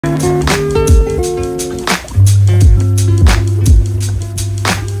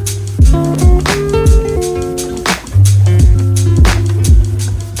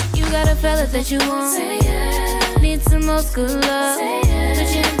you want. Say yeah. Need some old school love. Say yeah.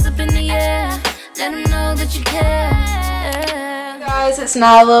 Put your hands up in the air. Let them know that you care. Hey guys, it's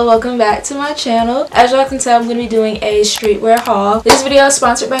Nyla. Welcome back to my channel. As y'all can tell, I'm going to be doing a streetwear haul. This video is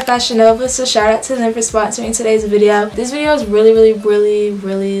sponsored by Fashion Nova, so shout out to them for sponsoring today's video. This video is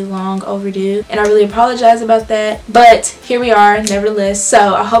really long overdue, and I really apologize about that, but here we are nevertheless.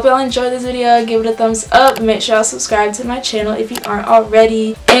 So I hope y'all enjoyed this video. Give it a thumbs up. Make sure y'all subscribe to my channel if you aren't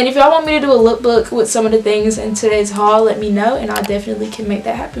already, and if y'all want me to do a lookbook with some of the things in today's haul, let me know and I definitely can make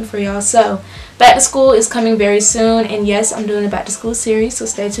that happen for y'all. So back to school is coming very soon, and yes, I'm doing a back to school series, so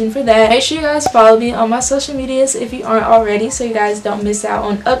stay tuned for that. Make sure you guys follow me on my social medias if you aren't already, so you guys don't miss out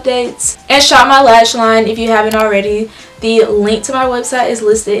on updates, and shop my lash line if you haven't already. The link to my website is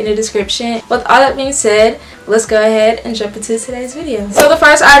listed in the description. With all that being said, let's go ahead and jump into today's video. So the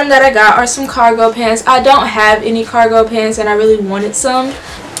first item that I got are some cargo pants. I don't have any cargo pants, and I really wanted some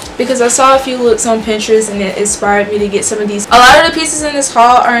because I saw a few looks on Pinterest and it inspired me to get some of these. A lot of the pieces in this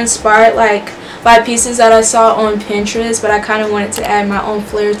haul are inspired by pieces that I saw on Pinterest, but I kind of wanted to add my own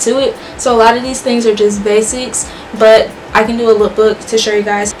flair to it. So a lot of these things are just basics, but I can do a lookbook to show you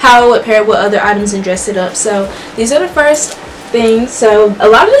guys how I would pair it with other items and dress it up. So these are the first things. So a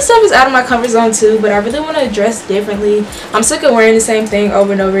lot of this stuff is out of my comfort zone too, but I really want to dress differently. I'm sick of wearing the same thing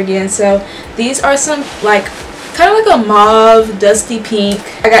over and over again. So these are some kind of like a mauve dusty pink.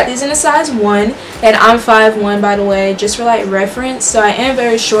 I got these in a size 1, and I'm 5'1" by the way, just for reference. So I am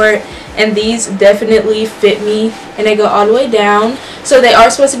very short, and these definitely fit me, and they go all the way down. So they are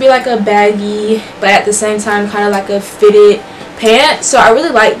supposed to be like a baggy, but at the same time kind of like a fitted pant. So I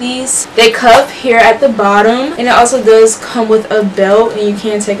really like these. They cuff here at the bottom, and it also does come with a belt, and you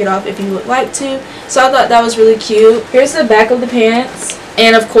can take it off if you would like to. So I thought that was really cute. Here's the back of the pants.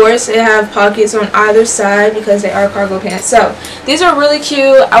 And of course, it have pockets on either side because they are cargo pants. So these are really cute.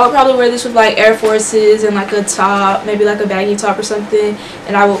 I would probably wear this with Air Forces and a top, maybe a baggy top or something.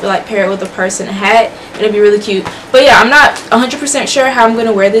 And I would pair it with a purse and a hat. It'd be really cute. But yeah, I'm not 100% sure how I'm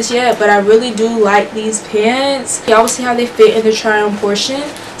gonna wear this yet, but I really do like these pants. Y'all will see how they fit in the try-on portion.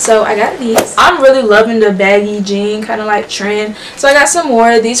 So I got these. I'm really loving the baggy jean kind of trend. So I got some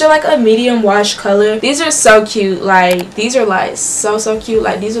more. These are a medium wash color. These are so cute. These are so cute.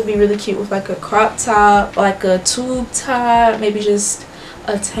 These would be really cute with a crop top, a tube top, maybe just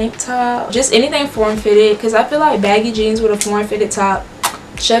a tank top, just anything form fitted, because I feel baggy jeans with a form fitted top,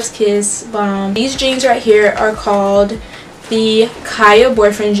 chef's kiss. These jeans right here are called the Kaya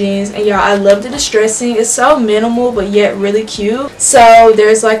boyfriend jeans, and y'all, I love the distressing. It's so minimal but yet really cute. So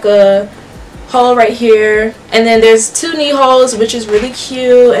there's a hole right here, and then there's 2 knee holes, which is really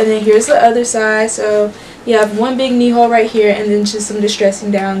cute, and then here's the other side. So you have one big knee hole right here, and then just some distressing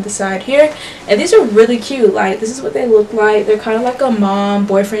down the side here. And these are really cute. This is what they look like. They're kind of like a mom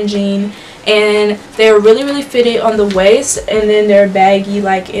boyfriend jean, and they're really fitted on the waist, and then they're baggy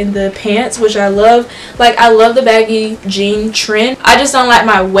in the pants, which I love. I love the baggy jean trend. I just don't like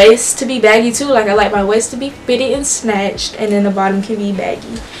my waist to be baggy too. I like my waist to be fitted and snatched, and then the bottom can be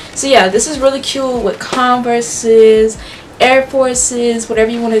baggy. So yeah, this is really cute with Converses, Air Forces, whatever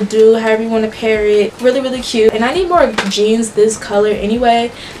you want to do, however you want to pair it. Really cute. And I need more jeans this color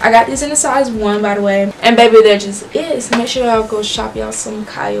anyway. I got these in a size 1 by the way, and baby, they're just it. So make sure y'all go shop y'all some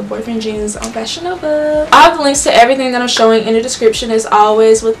Kaya boyfriend jeans on Fashion Nova. I have links to everything that I'm showing in the description as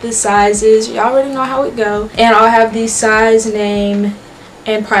always, with the sizes. Y'all already know how it go, and I'll have the size, name,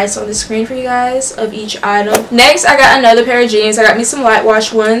 and price on the screen for you guys of each item. Next, I got another pair of jeans. I got me some light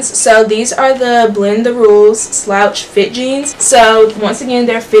wash ones. So these are the Blend the Rules slouch fit jeans. So once again,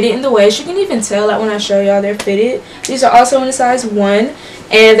 they're fitted in the waist. You can even tell when I show y'all they're fitted. These are also in a size 1,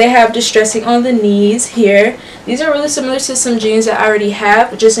 and they have distressing on the knees here. These are really similar to some jeans that I already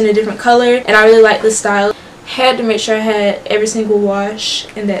have, just in a different color, and I really like the style. Had to make sure I had every single wash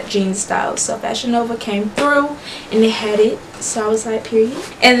in that jean style. So Fashion Nova came through and they had it, so I was period.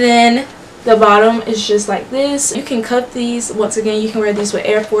 And then the bottom is just like this. You can cuff these. Once again, you can wear these with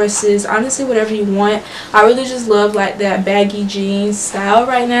Air Forces, honestly whatever you want. I really just love that baggy jean style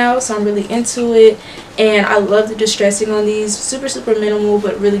right now, so I'm really into it. And I love the distressing on these. Super minimal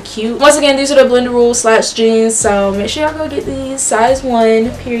but really cute. Once again, these are the Blend the Rules slouch jeans, so make sure y'all go get these. Size 1,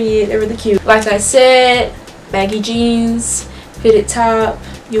 period. They're really cute. Like I said, baggy jeans, fitted top,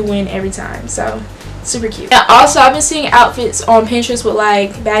 you win every time. So super cute. And also, I've been seeing outfits on Pinterest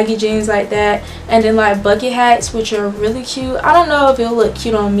with baggy jeans like that, and then bucket hats, which are really cute. I don't know if it'll look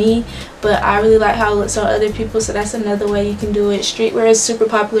cute on me, but I really like how it looks on other people, so that's another way you can do it. Streetwear is super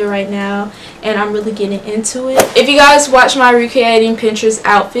popular right now, and I'm really getting into it. If you guys watch my recreating Pinterest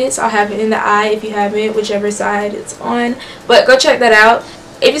outfits, I'll have it in the eye if you haven't, whichever side it's on, but go check that out.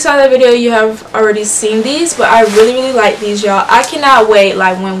 If you saw that video, you have already seen these, but I really like these, y'all. I cannot wait.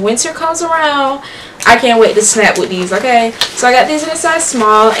 Like, when winter comes around, I can't wait to snap with these, okay? So I got these in a size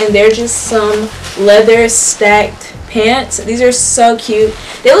small, and they're just some leather stacked pants. These are so cute.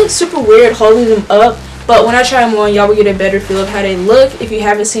 They look super weird holding them up, but when I try them on, y'all will get a better feel of how they look if you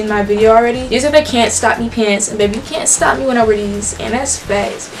haven't seen my video already. These are the Can't Stop Me pants, and baby, you can't stop me when I wear these, and that's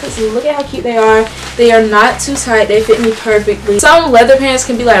facts, because look at how cute they are. They are not too tight. They fit me perfectly. Some leather pants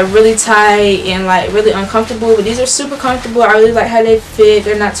can be like really tight and like really uncomfortable, but these are super comfortable. I really like how they fit.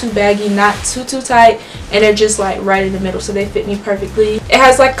 They're not too baggy, not too tight, and they're just like right in the middle, so they fit me perfectly. It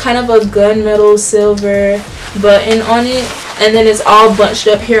has like kind of a gunmetal silver button on it, and then it's all bunched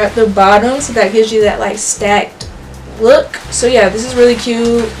up here at the bottom, so that gives you that like stacked look. So yeah, this is really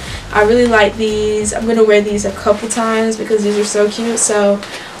cute. I really like these. I'm gonna wear these a couple times because these are so cute. So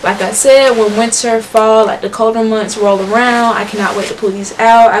like I said, when winter, fall, like the colder months roll around, I cannot wait to pull these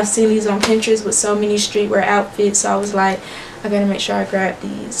out. I've seen these on Pinterest with so many streetwear outfits, so I was like, I gotta make sure I grab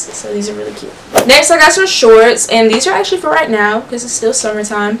these. So these are really cute. Next, I got some shorts, and these are actually for right now because it's still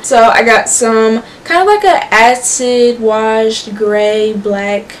summertime. So I got some kind of like a acid washed gray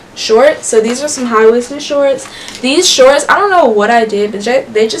black shorts. So these are some high-waisted shorts. These shorts, I don't know what I did, but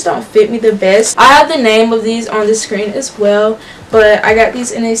they just don't fit me the best. I have the name of these on the screen as well, but I got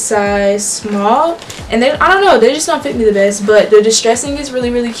these in a size small, and I don't know, they just don't fit me the best, but the distressing is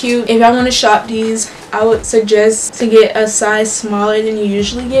really cute. If y'all want to shop these, I would suggest to get a size smaller than you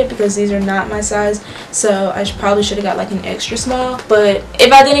usually get because these are not my size, so I probably should have got like an extra small. But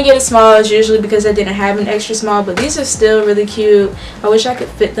if I didn't get a small, it's usually because I didn't have an extra small, but these are still really cute. I wish I could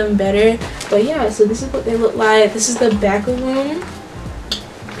fit them better, but yeah, so this is what they look like. This is the back of them,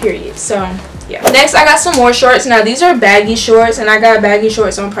 period. So yeah. Next, I got some more shorts. Now these are baggy shorts, and I got baggy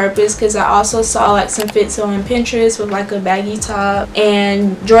shorts on purpose because I also saw like some fits on Pinterest with like a baggy top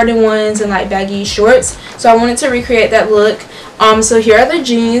and Jordan ones and like baggy shorts, so I wanted to recreate that look. So here are the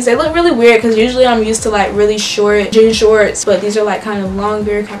jeans. They look really weird because usually I'm used to like really short jean shorts, but these are like kind of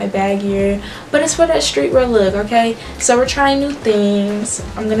longer, kind of baggier, but it's for that streetwear look, okay? So we're trying new things.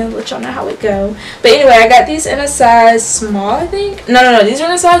 I'm gonna let y'all know how it go. But anyway, I got these in a size small, I think. No, these are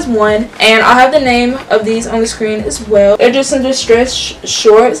in a size 1, and I'll have the name of these on the screen as well. They're just some distressed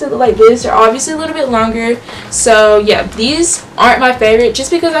shorts that look like this. They're obviously a little bit longer, so yeah, these aren't my favorite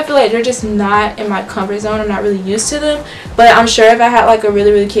just because I feel like they're just not in my comfort zone. I'm not really used to them, but I'm sure if I had like a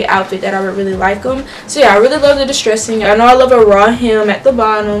really cute outfit that I would really like them. So yeah, I really love the distressing. I know I love a raw hem at the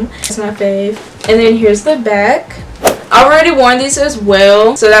bottom. That's my fave. And then here's the back. I've already worn these as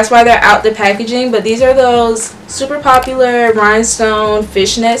well, so that's why they're out the packaging, but these are those super popular rhinestone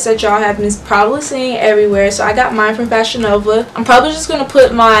fishnets that y'all have been probably seeing everywhere. So I got mine from Fashion Nova. I'm probably just going to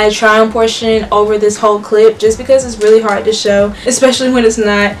put my try on portion over this whole clip just because it's really hard to show, especially when it's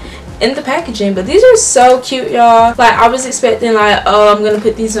not in the packaging. But these are so cute, y'all. Like, I was expecting like, oh, I'm gonna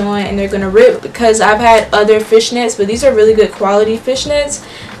put these on and they're gonna rip because I've had other fishnets, but these are really good quality fishnets,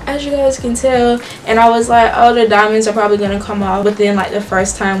 as you guys can tell, and I was like, oh, the diamonds are probably gonna come off within like the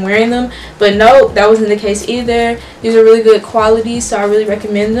first time wearing them, but no, that wasn't the case either. These are really good quality, so I really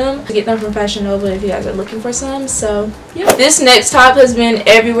recommend them. Get them from Fashion Nova if you guys are looking for some. So yeah, this next top has been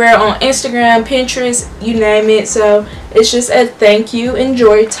everywhere on Instagram, Pinterest, you name it. So it's just a thank you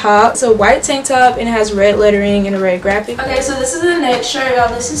enjoy top. It's a white tank top and it has red lettering and a red graphic. Okay, so this is the next shirt,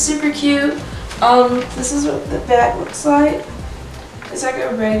 y'all. This is super cute. This is what the back looks like. It's like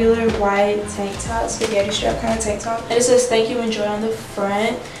a regular white tank top, spaghetti strap kind of tank top, and it says thank you enjoy on the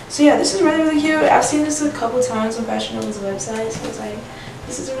front. So yeah, this is really cute. I've seen this a couple times on Fashion Nova's website, so it's like,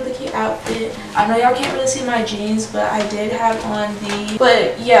 this is a really cute outfit. I know y'all can't really see my jeans, but I did have on the,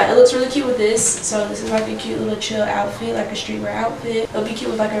 but yeah, it looks really cute with this. So this is like a cute little chill outfit, like a streetwear outfit. It'll be cute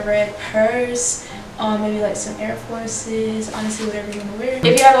with like a red purse, maybe like some Air Forces, honestly whatever you want to wear.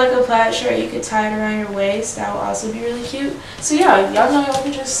 If you have like a plaid shirt, you could tie it around your waist. That will also be really cute. So yeah, y'all know y'all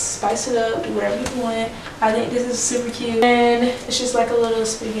can just spice it up, do whatever you want. I think this is super cute, and it's just like a little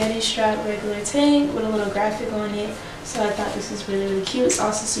spaghetti strap regular tank with a little graphic on it. So I thought this was really cute. It's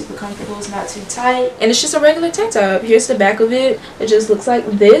also super comfortable. It's not too tight, and it's just a regular tank top. Here's the back of it. It just looks like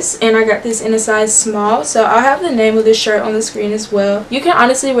this, and I got this in a size small. So I'll have the name of this shirt on the screen as well. You can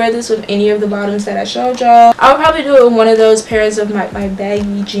honestly wear this with any of the bottoms that I showed y'all. I'll probably do it with one of those pairs of my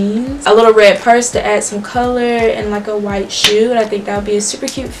baggy jeans, a little red purse to add some color, and like a white shoe, and I think that would be a super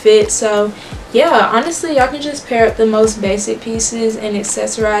cute fit. So yeah, honestly, y'all can just pair up the most basic pieces and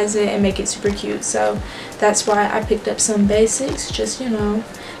accessorize it and make it super cute. So that's why I picked up some basics, just, you know,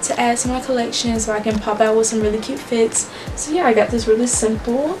 to add to my collection so I can pop out with some really cute fits. So yeah, I got this really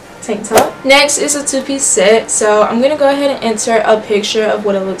simple tank top. Next is a two-piece set, so I'm gonna go ahead and insert a picture of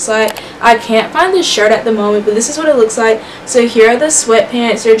what it looks like. I can't find this shirt at the moment, but this is what it looks like. So here are the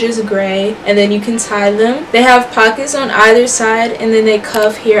sweatpants. They're just gray, and then you can tie them. They have pockets on either side, and then they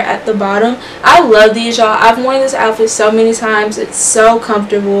cuff here at the bottom. I love these, y'all. I've worn this outfit so many times. It's so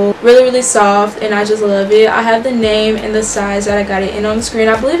comfortable, really soft, and I just love it. I have the name and the size that I got it in on the screen.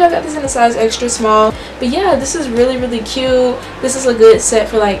 I believe I got this in a size extra small, but yeah, this is really cute. This is a good set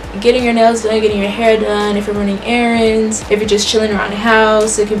for like getting your nails done, getting your hair done, if you're running errands, if you're just chilling around the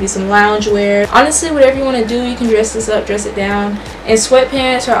house. It can be some lounge wear. Honestly, whatever you want to do, you can dress this up, dress it down. And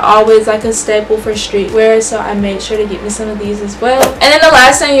sweatpants are always like a staple for streetwear, so I made sure to get me some of these as well. And then the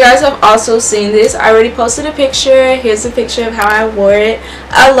last thing, you guys have also seen this. I already posted a picture. Here's a picture of how I wore it.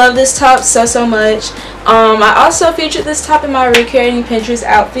 I love this top so much. I also featured this top in my recreating Pinterest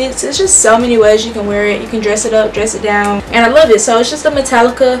outfits. It's just so many ways you can wear it. You can dress it up, dress it down, and I love it. So it's just a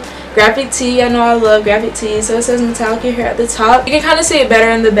Metallica graphic tee. I know I love graphic tees, so it says Metallica here at the top. You can kind of see it better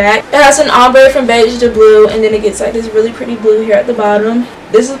in the back. It has an ombre from beige to blue, and then it gets like this really pretty blue here at the bottom.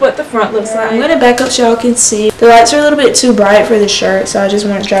 This is what the front looks like. I'm going to back up so y'all can see. The lights are a little bit too bright for the shirt, so I just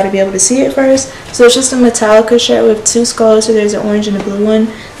want y'all to be able to see it first. So it's just a Metallica shirt with two skulls. So there's an orange and a blue one.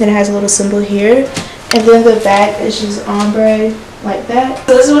 Then it has a little symbol here. And then the back is just ombre like that.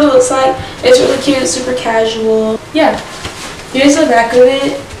 So this is what it looks like. It's really cute, super casual. Yeah. Here's the back of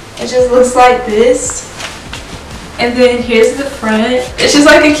it. It just looks like this. And then here's the front. It's just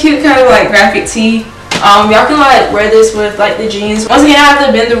like a cute kind of like graphic tee. Y'all can like wear this with like the jeans. Once again, I have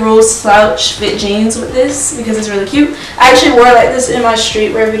the Bend the Rules slouch fit jeans with this because it's really cute. I actually wore like this in my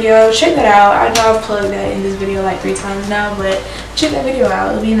streetwear video. Check that out. I know I've plugged that in this video like 3 times now, but check that video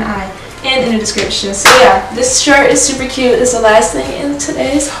out. It'll be in the eye and in the description. So yeah, this shirt is super cute. It's the last thing in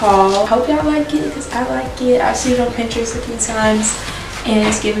today's haul. Hope y'all like it because I like it. I've seen it on Pinterest a few times and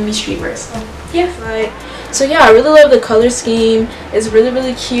it's giving me streetwear. So yeah, so yeah, I really love the color scheme. It's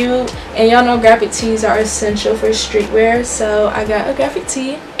really cute, and y'all know graphic tees are essential for streetwear, so I got a graphic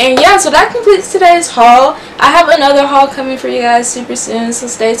tee. And yeah, so that completes today's haul. I have another haul coming for you guys super soon, so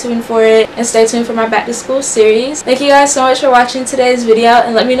stay tuned for it, and stay tuned for my back to school series. Thank you guys so much for watching today's video,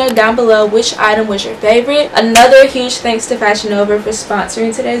 and let me know down below which item was your favorite. Another huge thanks to Fashion Nova for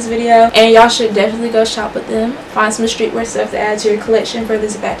sponsoring today's video, and y'all should definitely go shop with them. Find some streetwear stuff to add to your collection for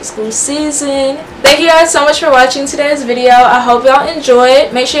this back to school season. Thank you guys so much for watching today's video. I hope y'all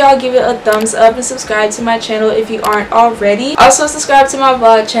enjoyed. Make sure y'all give it a thumbs up and subscribe to my channel if you aren't already. Also subscribe to my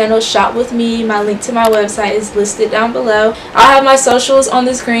vlog channel, Shop With Me. My link to my website is listed down below. I'll have my socials on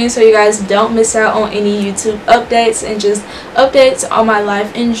the screen so you guys don't miss out on any YouTube updates and just updates on my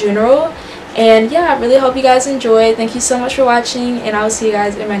life in general. And yeah, I really hope you guys enjoyed. Thank you so much for watching, and I will see you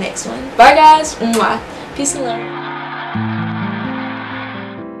guys in my next one. Bye guys. Mwah. Peace and love.